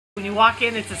When you walk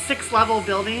in, it's a 6-level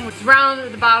building. It's round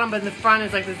at the bottom, but in the front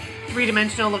is like this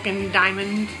 3-dimensional looking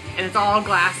diamond, and it's all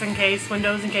glass encased,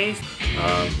 windows encased.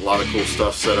 A lot of cool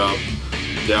stuff set up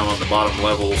down on the bottom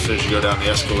level. As soon as you go down the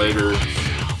escalator,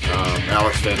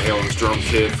 Alex Van Halen's drum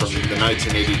kit from the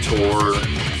 1980 tour.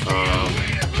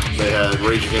 They had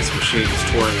Rage Against the Machine's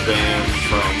touring band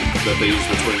that they used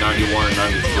between 91 and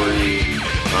 93.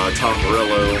 Tom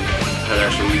Morello had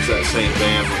actually used that same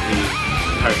band when he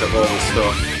packed up all his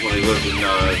stuff when he lived in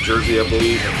Jersey, I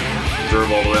believe, and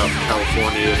drove all the way out from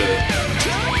California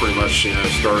to pretty much,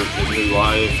 start his new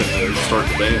life and start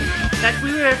the band.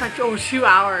 We were there for like over 2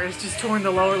 hours just touring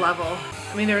the lower level.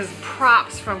 I mean, there's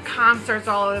props from concerts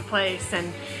all over the place,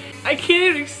 and I can't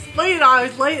even explain it all. I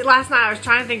was late last night. I was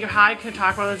trying to think of how I could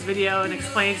talk about this video and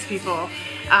explain it to people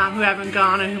who haven't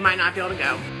gone and who might not be able to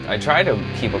go. I tried to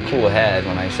keep a cool head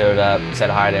when I showed up, said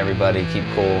hi to everybody, keep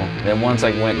cool. Then once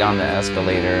I went down the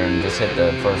escalator and just hit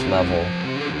the first level,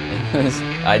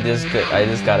 I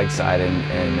just got excited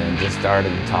and then just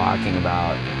started talking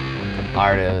about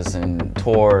artists and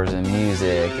tours and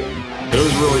music. It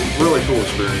was really cool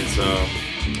experience.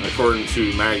 According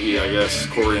to Maggie, I guess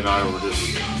Corey and I were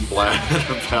just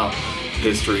blabbing about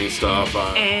history and stuff.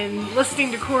 And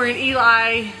listening to Corey and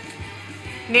Eli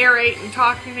narrate and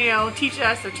talk, teach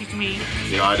us or teach me.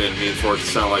 I didn't mean for it to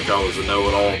sound like I was a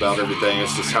know-it-all about everything.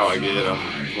 It's just how I get.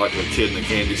 I'm like a kid in the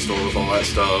candy store with all that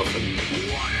stuff, and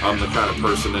I'm the kind of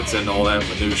person that's into all that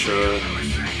minutia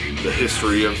and the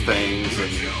history of things,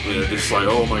 and just like,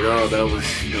 oh my God, that was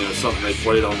something they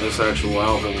played on this actual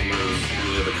album,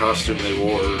 or the costume they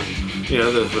wore, and,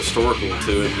 the historical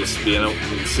to it. Just being able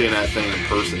and seeing that thing in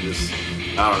person, just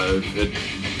I don't know,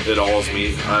 it awes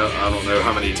me. I don't know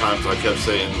how many times I kept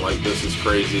saying, like, this is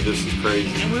crazy, this is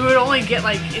crazy. And we would only get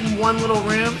like in one little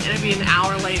room, and it'd be an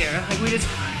hour later. Like we were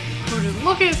just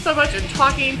looking so much and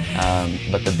talking.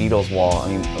 But the Beatles wall, I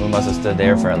mean, we must have stood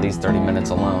there for at least 30 minutes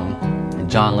alone. And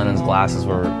John Lennon's glasses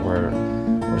were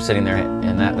sitting there,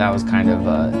 and that was kind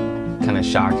of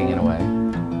shocking in a way.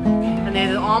 And they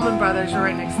had the Allman Brothers were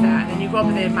right next to that. And you go up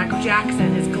and they had Michael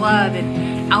Jackson, his glove,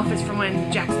 and outfits from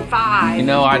when Jackson 5.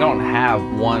 I don't have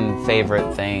one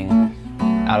favorite thing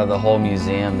out of the whole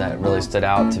museum that really stood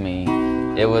out to me.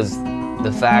 It was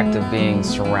the fact of being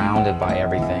surrounded by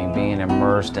everything, being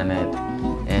immersed in it,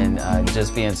 and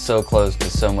just being so close to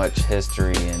so much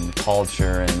history and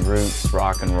culture and roots,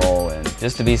 rock and roll, and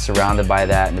just to be surrounded by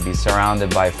that and to be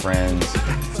surrounded by friends.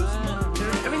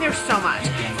 I mean, there's so much.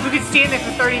 We could stand there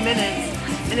for 30 minutes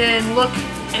and then look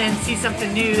and see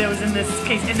something new that was in this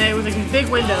case, and it was like these big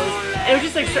windows. And it was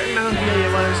just like certain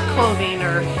memorabilia, whether it was clothing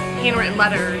or handwritten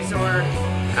letters or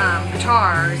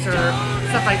guitars or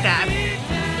stuff like that.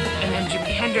 And then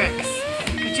Jimi Hendrix.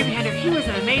 Jimi Hendrix, he was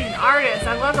an amazing artist.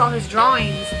 I loved all his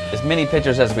drawings. As many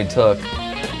pictures as we took,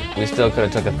 we still could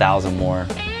have took 1,000 more.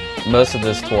 Most of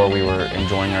this tour we were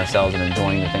enjoying ourselves and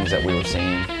enjoying the things that we were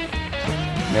seeing.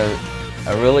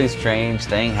 A really strange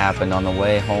thing happened on the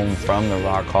way home from the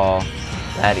Rock Hall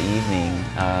that evening.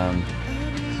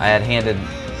 I had handed,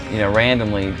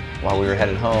 randomly while we were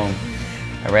headed home,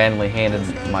 I randomly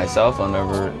handed my cell phone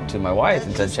over to my wife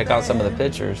and said, check out some of the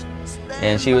pictures.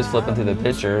 And she was flipping through the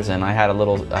pictures, and I had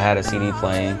a CD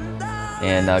playing,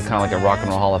 and kind of like a Rock and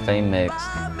Roll Hall of Fame mix.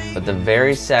 But the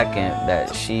very second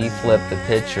that she flipped the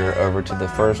picture over to the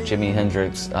first Jimi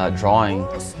Hendrix drawing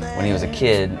when he was a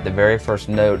kid, the very first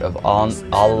note of All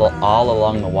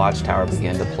Along the Watchtower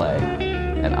began to play.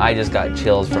 And I just got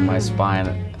chills from my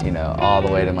spine, all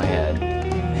the way to my head.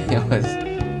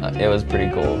 It was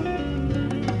pretty cool.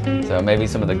 So maybe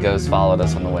some of the ghosts followed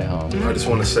us on the way home. I just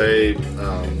want to say,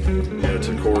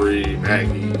 to Corey,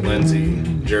 Maggie, Lindsay,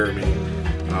 Jeremy,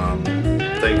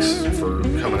 thanks for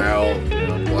coming out.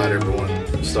 I'm glad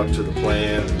everyone stuck to the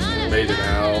plan and made it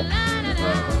out.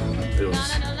 It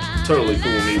was totally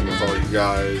cool meeting with all you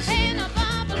guys and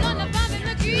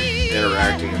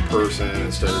interacting in person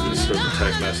instead of just over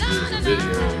text messages and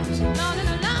videos.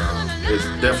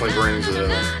 It definitely brings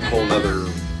a whole nother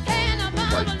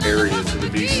area to the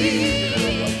VC.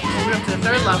 We went up to the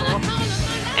 3rd level,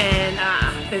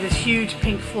 and there's this huge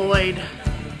Pink Floyd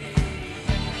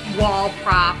wall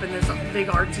prop, and there's a big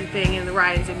artsy thing in the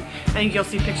rise, and I think you'll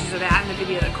see pictures of that in the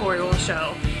video that Corey will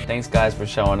show. Thanks guys for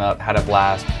showing up. Had a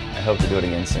blast. I hope to do it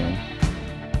again soon.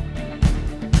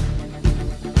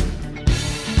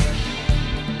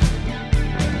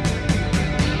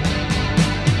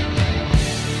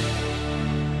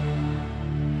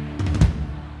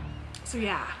 So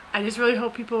yeah, I just really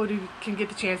hope people can get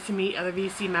the chance to meet other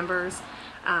VC members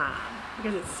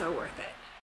because it's so worth it.